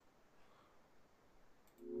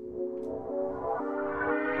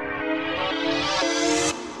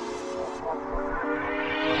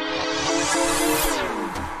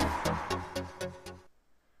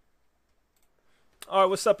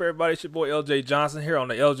what's up, everybody? It's your boy LJ Johnson here on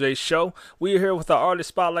the LJ Show. We are here with our artist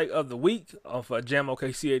spotlight of the week of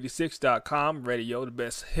JamOKC86.com radio, the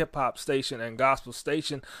best hip hop station and gospel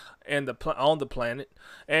station on the planet,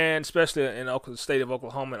 and especially in the state of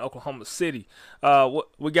Oklahoma and Oklahoma City.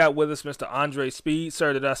 We got with us Mr. Andraye Speed.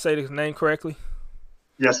 Sir, did I say his name correctly?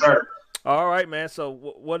 Yes, sir. All right, man. So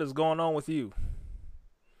what is going on with you?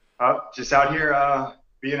 Just out here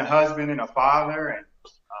being a husband and a father, and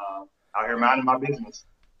out here minding my business.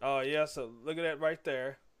 Oh, yeah. So look at that right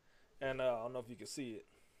there. And I don't know if you can see it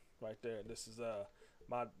right there. This is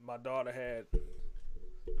my daughter had.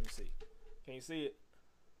 Let me see. Can you see it?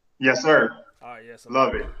 Yes, sir. All right, yes.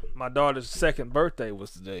 Love it. My daughter's second birthday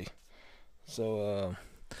was today. So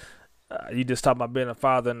you just talked about being a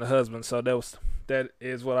father and a husband. So that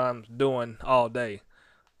is what I'm doing all day.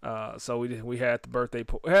 So we had the birthday.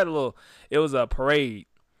 We had it was a parade.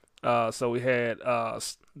 So we had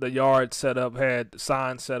the yard set up, had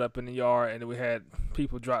signs set up in the yard, and we had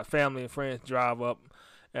people family and friends drive up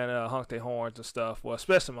and honk their horns and stuff. Well,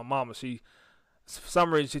 especially my mama, for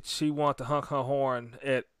some reason she wanted to honk her horn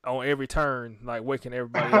on every turn, like waking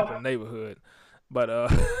everybody up in the neighborhood. But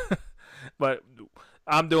but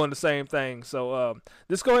I'm doing the same thing. So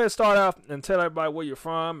just go ahead and start off and tell everybody where you're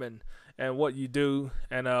from and what you do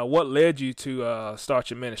and what led you to start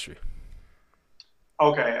your ministry.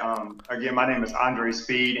 Okay. Again, my name is Andraye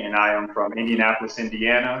Speed, and I am from Indianapolis,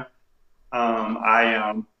 Indiana. I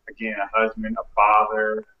am, again, a husband, a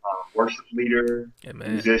father, worship leader,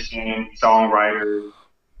 musician, songwriter,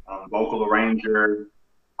 vocal arranger,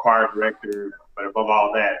 choir director, but above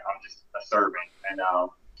all that, I'm just a servant. And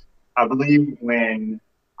I believe when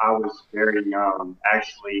I was very young,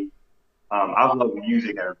 actually, I loved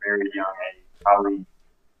music at a very young age, probably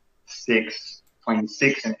between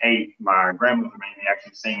 6 and 8. My grandmother made me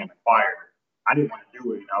actually sing in the choir. I didn't want to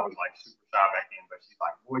do it. I was like super shy back then, but she's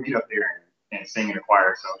like, boy, get up there and sing in the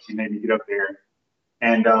choir. So she made me get up there.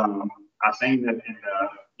 And I sang in the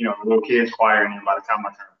little kids choir. And then by the time I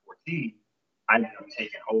turned 14, I ended up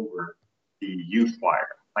taking over the youth choir,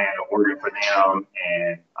 playing the organ for them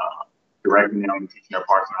and directing them, teaching their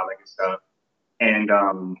parts and all that good stuff. And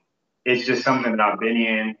it's just something that I've been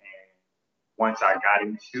in. And once I got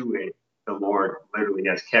into it, the Lord literally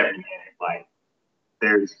has kept me in it. Like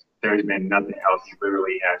there's been nothing else. He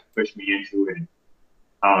literally has pushed me into it.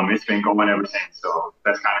 It's been going ever since. So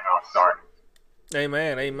that's kind of how it started.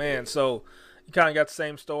 Amen, amen. So you kind of got the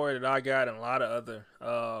same story that I got and a lot of other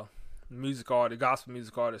gospel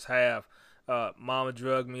music artists have. Mama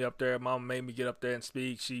drugged me up there. Mama made me get up there and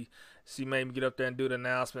speak. She made me get up there and do the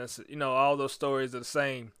announcements. You know, all those stories are the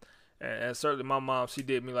same. And certainly my mom, she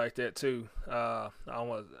did me like that too. I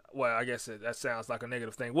guess that sounds like a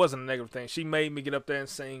negative thing. It wasn't a negative thing. She made me get up there and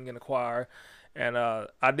sing in the choir. And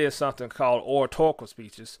I did something called oratorical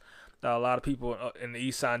speeches. A lot of people in the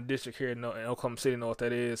East Side District here in Oklahoma City know what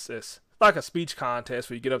that is. It's like a speech contest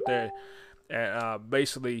where you get up there and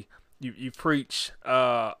basically you preach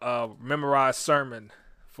a memorized sermon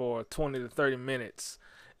for 20 to 30 minutes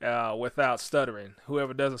without stuttering.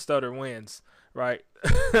 Whoever doesn't stutter wins. Right.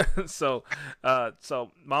 So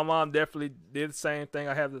my mom definitely did the same thing.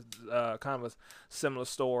 I have kind of a similar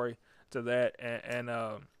story to that. And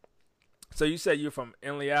so you said you're from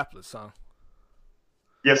Indianapolis, huh?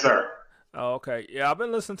 Yes, sir. Oh, okay. Yeah, I've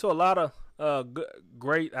been listening to a lot of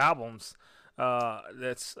great albums.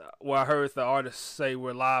 That's where I heard the artists say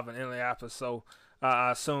we're live in Indianapolis. So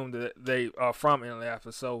I assumed that they are from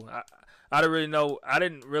Indianapolis. So I didn't really know. I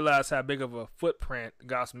didn't realize how big of a footprint the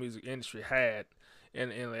gospel music industry had in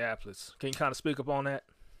Indianapolis. Can you kind of speak up on that?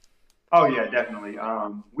 Oh yeah, definitely.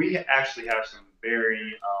 We actually have some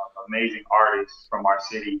very amazing artists from our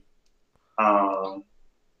city.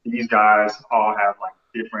 These guys all have like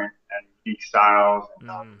different and unique styles and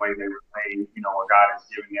the way they were played. You know what God has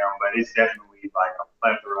given them, but it's definitely like a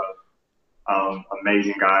plethora of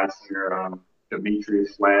amazing guys here.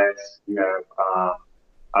 Demetrius West. You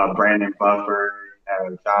have Brandon Buffer, you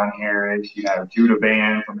have John Harris, you have Judah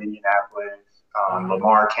Band from Indianapolis,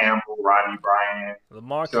 Lamar Campbell, Rodney Bryant.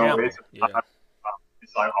 Campbell. It's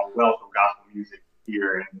like a wealth of gospel music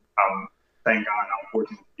here, and thank God I'm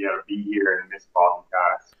fortunate to be able to be here and miss all these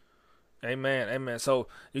guys. Amen, amen. So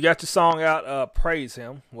you got your song out, "Praise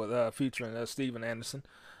Him," with featuring Steven Anderson.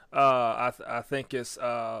 I think it's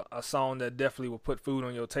a song that definitely will put food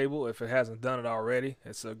on your table if it hasn't done it already.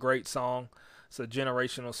 It's a great song. It's a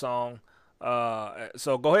generational song.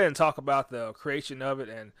 So go ahead and talk about the creation of it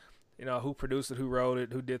and, you know, who produced it, who wrote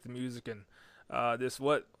it, who did the music, and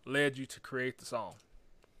what led you to create the song.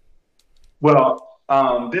 Well,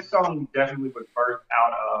 this song definitely was birthed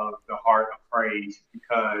out of the heart of praise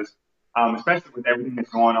because especially with everything that's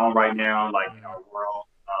going on right now, like in Mm-hmm. our world,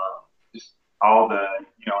 just all the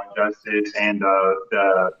injustice and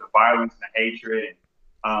the violence and the hatred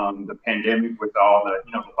and the pandemic with all the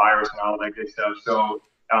the virus and all that good stuff. So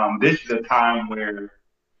this is a time where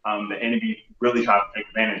the enemy really tries to take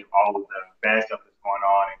advantage of all of the bad stuff that's going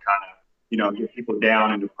on and kind of get people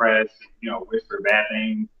down and depressed and whisper bad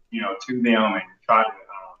things to them and try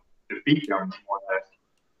to defeat them more or less.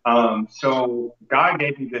 So God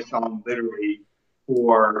gave me this song literally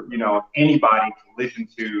for anybody to listen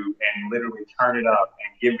to and literally turn it up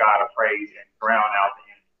and give God a praise and drown out the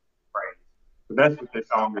enemy's praise. So that's what this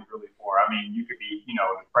song is really for. I mean, you could be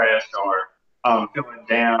depressed or feeling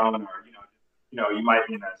down, or you might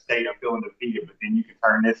be in a state of feeling defeated, but then you can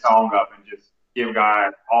turn this song up and just give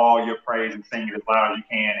God all your praise and sing it as loud as you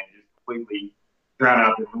can and just completely drown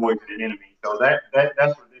out the noise of the enemy. So that's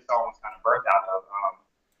what this song was kind of birthed out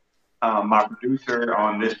of. My producer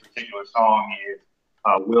on this particular song is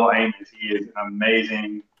Will Amos. He is an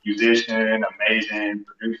amazing musician, amazing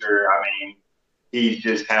producer. I mean, he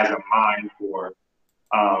just has a mind for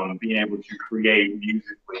being able to create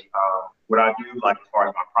musically. What I do, like as far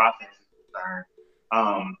as my process is concerned,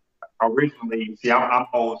 um, originally, see, I'm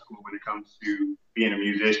old school when it comes to being a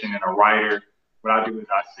musician and a writer. What I do is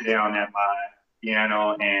I sit down at my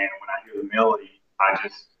piano, and when I hear the melody, I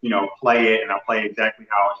just play it, and I play exactly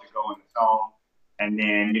how it should go in the song, and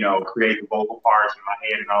then create the vocal parts in my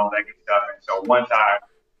head and all that good stuff. And so once I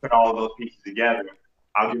put all of those pieces together,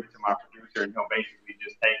 I'll give it to my producer, and he'll basically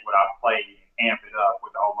just take what I played and amp it up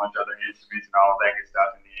with a whole bunch of other instruments and all that good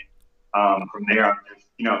stuff. And then from there, I'm just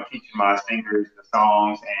teaching my singers the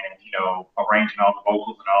songs and arranging all the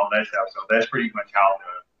vocals and all that stuff. So that's pretty much how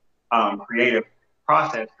the creative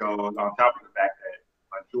process goes. On top of the fact that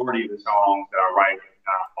majority of the songs that I write, if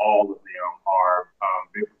not all of them, are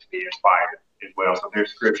biblically inspired as well. So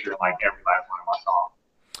there's scripture in like every last one of my songs.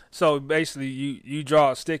 So basically, you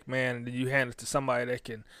draw a stick man and then you hand it to somebody that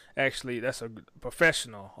can actually, that's a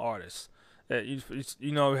professional artist. That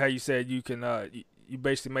you know how you said you can you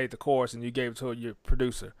basically made the chorus and you gave it to your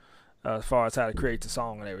producer as far as how to create the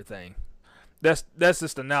song and everything. That's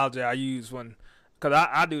just the analogy I use when, because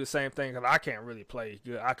I do the same thing because I can't really play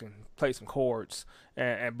good. I can play some chords,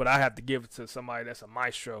 but I have to give it to somebody that's a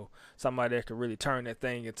maestro, somebody that can really turn that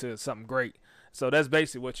thing into something great. So that's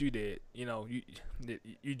basically what you did.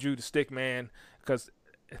 You drew the stick man because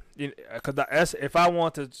if I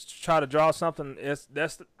want to try to draw something,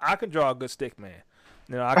 I can draw a good stick man.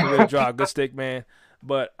 I can really draw a good stick man,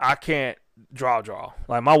 but I can't draw.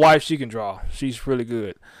 Like my wife, she can draw. She's really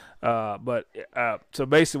good. But so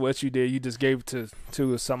basically, what you did, you just gave it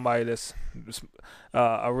to somebody that's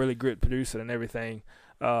a really good producer and everything.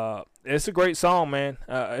 It's a great song, man.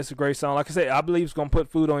 It's a great song. Like I said, I believe it's gonna put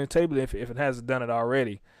food on your table if it hasn't done it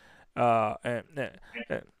already. And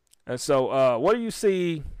so, what do you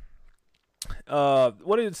see?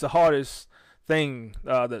 What is the hardest thing,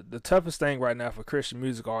 the toughest thing right now for Christian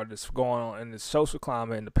music artists going on in the social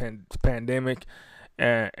climate and the pandemic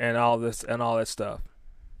and all this and all that stuff?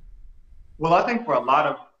 Well, I think for a lot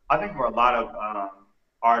of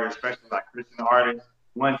artists, especially like Christian artists,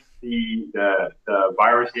 once the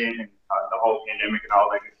virus hit and the whole pandemic and all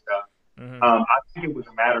that good stuff, Mm-hmm. I think it was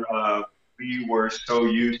a matter of we were so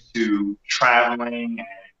used to traveling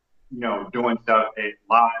and doing stuff at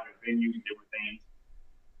live at venues and different things,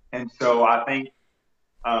 and so I think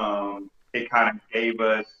it kind of gave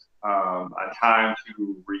us a time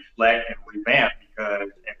to reflect and revamp because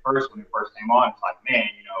at first, when it first came on, it's like, man,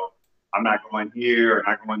 I'm not going here or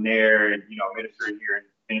not going there and, ministering here and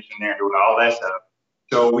finishing there and doing all that stuff.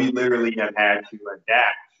 So we literally have had to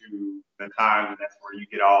adapt to the times, and that's where you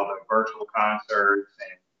get all the virtual concerts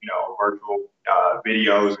and, virtual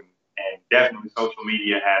videos, and definitely social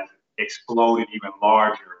media has exploded even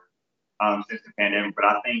larger since the pandemic. But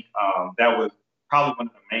I think that was probably one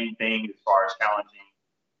of the main things as far as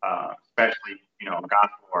challenging, especially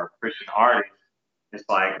gospel or Christian artists. It's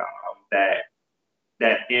like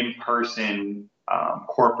that in person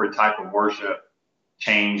corporate type of worship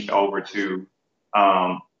changed over to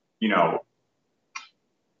you know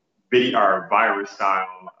video or virus style,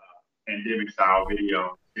 pandemic style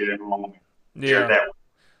video. Sit at home and share Yeah. that.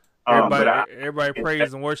 Everybody That's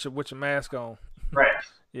praise and worship with your mask on. fresh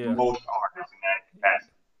for Yeah. most artists in that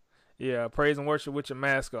capacity. Yeah. Praise and worship with your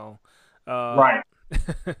mask on. Uh, Right.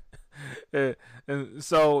 and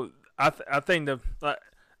so I think that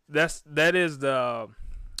is the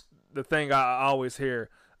thing I always hear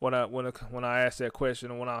when I ask that question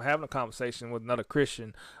and when I'm having a conversation with another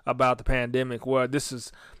Christian about the pandemic. Well, this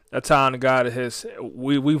is a time that God has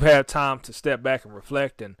we've had time to step back and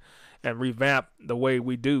reflect and revamp the way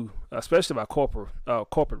we do, especially about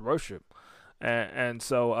corporate worship. And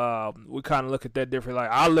so we kind of look at that differently.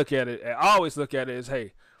 Like I look at it, I always look at it as,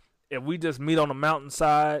 hey, if we just meet on the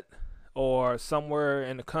mountainside or somewhere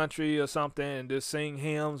in the country or something and just sing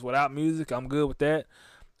hymns without music, I'm good with that.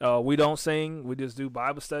 We don't sing, we just do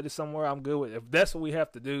Bible study somewhere, I'm good with it. If that's what we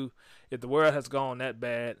have to do, if the world has gone that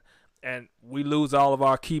bad and we lose all of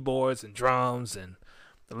our keyboards and drums and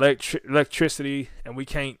electricity and we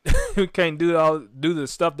can't we can't do the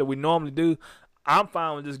stuff that we normally do, I'm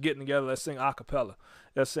fine with just getting together. Let's sing a cappella.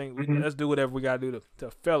 Let's sing. Hmm. Let's do whatever we gotta do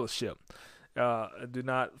to fellowship. Do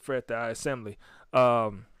not fret the assembly.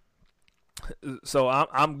 Um, so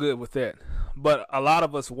I'm good with that. But a lot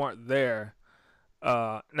of us weren't there.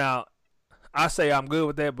 Now I say I'm good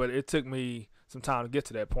with that, but it took me some time to get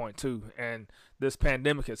to that point too. And this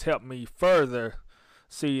pandemic has helped me further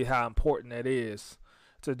see how important that is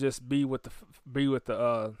to just be with the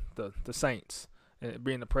saints and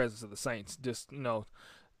be in the presence of the saints. Just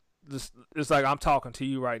just it's like I'm talking to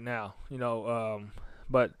you right now.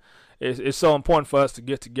 But it's so important for us to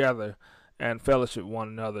get together and fellowship with one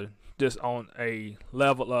another just on a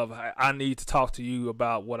level of I need to talk to you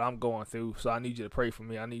about what I'm going through, so I need you to pray for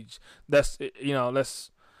me. I need that's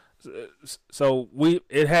let's so we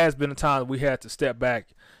it has been a time that we had to step back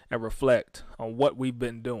and reflect on what we've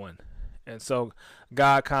been doing, and so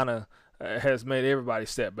God kind of has made everybody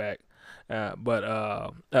step back. But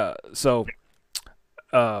um, so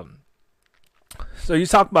you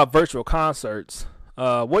talked about virtual concerts.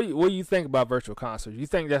 What do you think about virtual concerts? You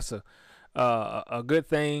think that's a good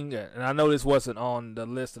thing? And I know this wasn't on the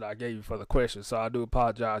list that I gave you for the question, so I do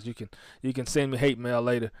apologize. You can send me hate mail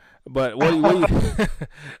later. But what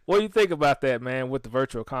do you think about that, man, with the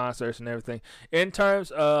virtual concerts and everything in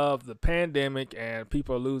terms of the pandemic and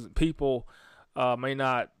people are losing people may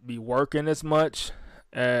not be working as much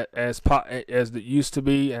as it used to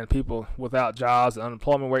be, and people without jobs, the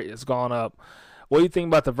unemployment rate has gone up. What do you think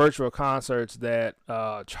about the virtual concerts that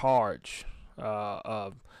charge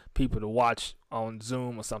people to watch on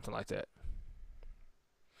Zoom or something like that?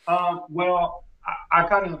 Well, I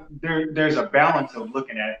kind of there's a balance of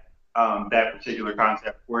looking at that particular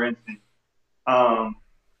concept. For instance, um,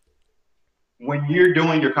 when you're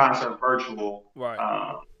doing your concert virtual, Right.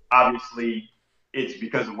 obviously it's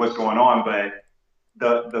because of what's going on. But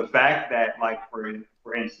the fact that, like,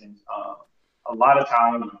 for instance, a lot of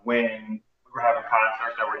times when we were having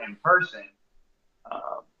concerts that were in person,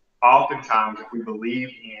 um, oftentimes if we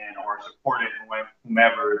believed in or supported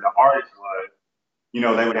whomever the artist was,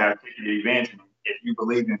 they would have ticketed events. And if you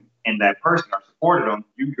believed in that person or supported them,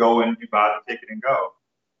 you go and you buy the ticket and go.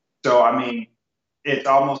 So, I mean, it's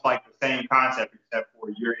almost like the same concept, except for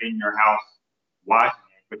you're in your house watching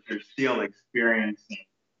it, but you're still experiencing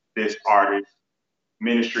this artist's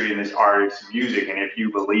ministry and this artist's music. And if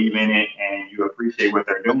you believe in it and you appreciate what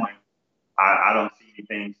they're doing, I don't see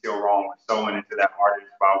anything still wrong with sewing into that artist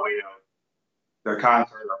by way of their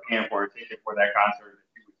concert or paying for a ticket for that concert that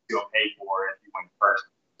you would still pay for if you went first.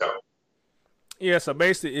 So, Yeah. So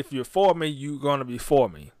basically, if you're for me, you're gonna be for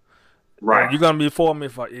me. And right, you're gonna be for me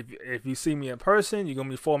if you see me in person. You're gonna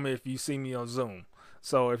be for me if you see me on Zoom.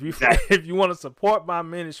 So if you exactly. if you want to support my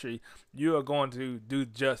ministry, you are going to do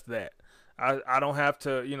just that. I don't have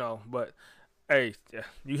to, but hey, yeah,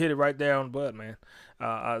 you hit it right there on the bud, man.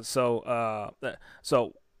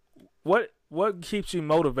 So what keeps you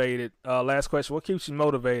motivated? Last question: what keeps you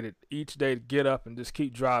motivated each day to get up and just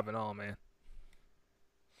keep driving on, man?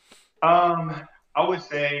 I would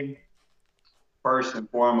say first and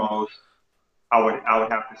foremost, I would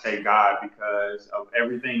have to say God, because of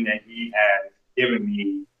everything that He has given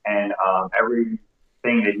me and everything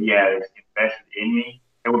that He has invested in me.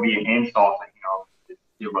 It would be an insult to just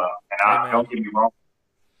give up. And Amen. don't get me wrong.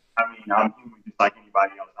 I mean, I'm human just like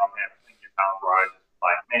anybody else. I've had plenty of times where I just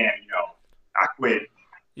like, man, I quit.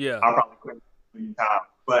 Yeah. I'll probably quit a million times,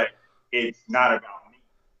 but it's not about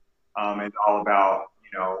me. It's all about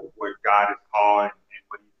what God has called and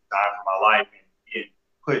what He designed for my life, and He had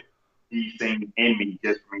put these things in me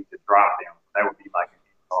just for me to drop them. So that would be like an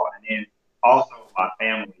insult. And then also my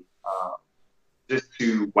family, just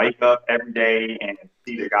to wake up every day and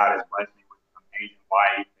see that God has blessed me with an amazing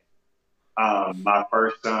wife. My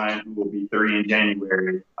first son, who will be 3 in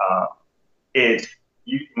January, it's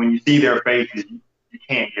when you see their faces, you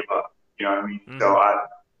can't give up. You know what I mean? So Mm-hmm. I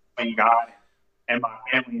thank God and my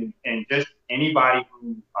family and just anybody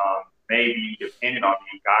who may be dependent on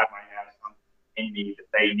me. God might have something in me that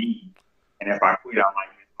they need, and if I quit, I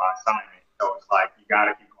might miss my assignment. So it's like you got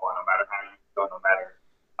to keep going, no matter how you go, no matter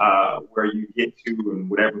where you get to, and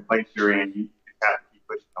whatever place you're in. You just have to keep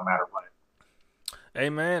pushing, no matter what.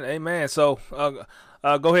 Amen. Amen. So go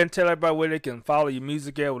ahead and tell everybody where they can follow your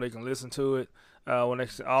music at, where they can listen to it, when they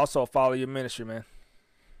can also follow your ministry, man.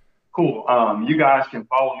 Cool. You guys can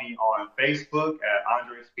follow me on Facebook at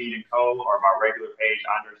Andre Speed and Co. or my regular page,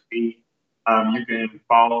 Andre Speed. You can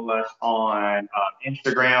follow us on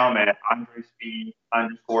Instagram at Andre Speed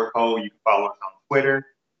underscore Co. You can follow us on Twitter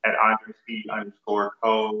at Andre Speed underscore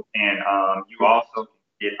Co. And you also can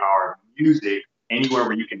get our music anywhere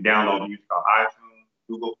where you can download music on iTunes,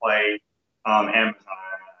 Google Play, Amazon.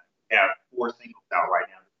 We have 4 singles out right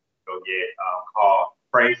now that you can go get called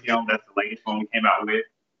Praise Him. That's the latest one we came out with.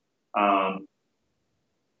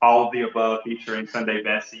 All of the above featuring Sunday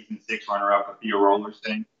Best Season 6 runner-up Theo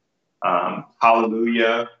Rollerson,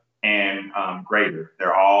 Hallelujah, and Greater.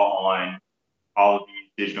 They're all on all of these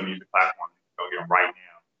digital music platforms. Go get them right now.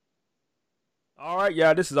 All right,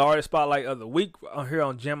 yeah, this is Artist Spotlight of the Week here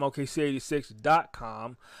on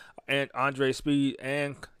GemOKC86.com. And Andre Speed,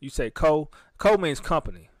 and you say Co. Co means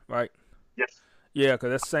company, right? Yes. Yeah,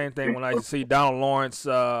 because that's the same thing when I see Donald Lawrence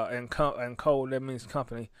and Co, that means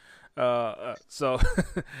company. So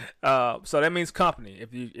that means company.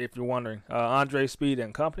 If you're wondering, Andre Speed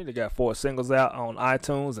and Company. They got 4 singles out on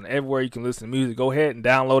iTunes and everywhere you can listen to music. Go ahead and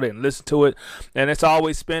download it and listen to it. And it's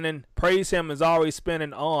always spinning. Praise Him is always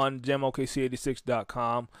spinning on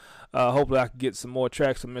GemOKC86.com. Hopefully I can get some more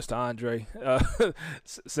tracks from Mr. Andre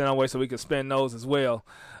sent our way so we can spin those as well.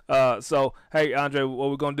 So hey Andre, what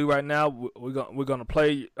we're gonna do right now? We're gonna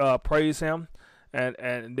play Praise Him,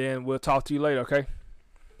 and then we'll talk to you later. Okay.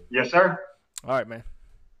 Yes, sir. All right, man.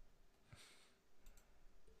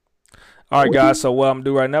 All right, guys. So what I'm gonna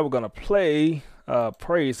do right now, we're gonna play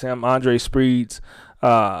 "Praise Him," Andre Speed's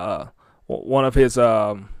one of his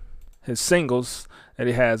singles that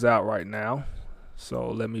he has out right now. So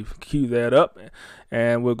let me cue that up,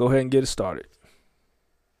 and we'll go ahead and get it started.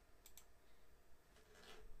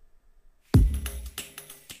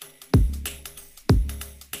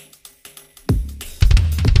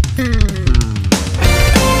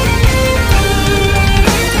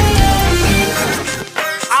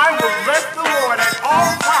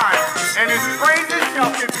 And his praises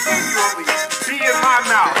shall continually be in my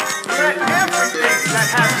mouth. Let everything that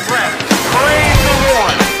has breath praise the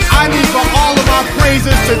Lord. I need for all of our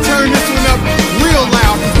praises to turn this one up real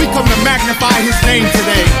loud, because we come to magnify his name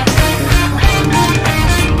today.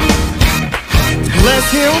 Bless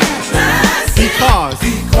him because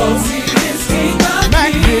he is king of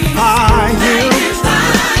magnify him.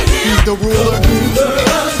 He's the ruler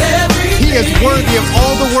of everything. He is worthy of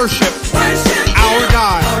all the worship. Our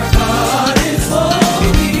God.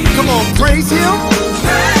 Come on, praise him.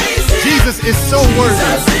 Jesus is so worthy.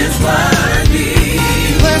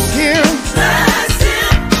 Bless him.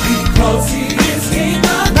 Because he is king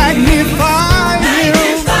of magnify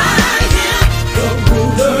him. The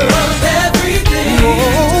ruler of everything.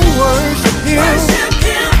 Oh, worship him.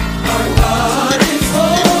 Our God is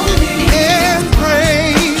holy. And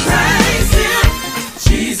praise him.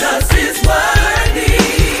 Jesus is worthy.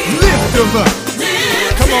 Lift him up.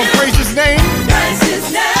 Come on, praise his name. Praise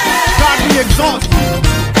his name. God, we exalt you.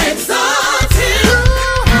 Exalt him.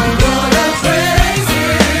 You ought to praise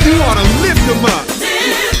him. You ought to lift him up.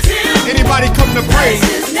 Lift him. Anybody come to praise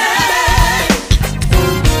his name.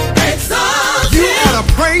 Exalt him. You ought to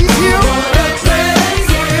praise him. You ought to praise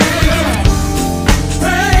him.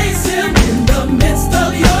 Praise him in the midst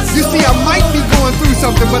of your storm. You see, I might be going through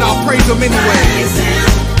something, but I'll praise him anyway. Praise him.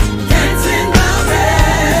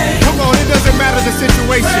 It doesn't matter the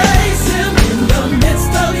situation. Praise him in the midst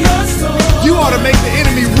of your storm. You ought to make the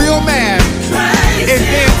enemy real mad. Praise and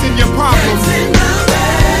then